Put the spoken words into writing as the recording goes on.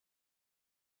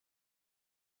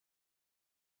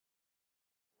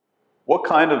What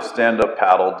kind of stand-up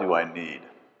paddle do I need?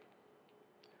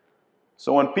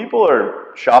 So when people are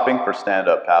shopping for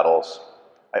stand-up paddles,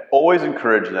 I always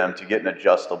encourage them to get an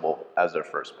adjustable as their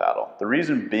first paddle. The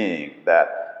reason being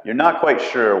that you're not quite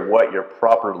sure what your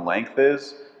proper length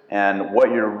is and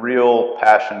what your real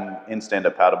passion in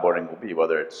stand-up paddleboarding will be,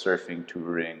 whether it's surfing,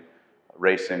 touring,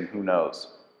 racing, who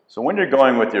knows. So when you're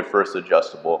going with your first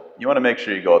adjustable, you want to make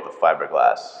sure you go with the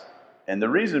fiberglass. And the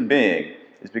reason being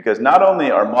is because not only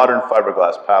are modern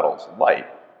fiberglass paddles light,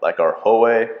 like our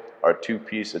Hoey, our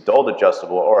 2-piece adult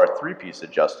adjustable, or our 3-piece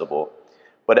adjustable,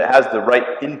 but it has the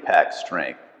right impact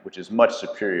strength, which is much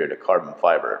superior to carbon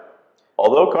fiber.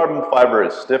 Although carbon fiber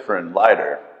is stiffer and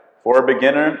lighter, for a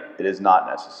beginner, it is not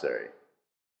necessary.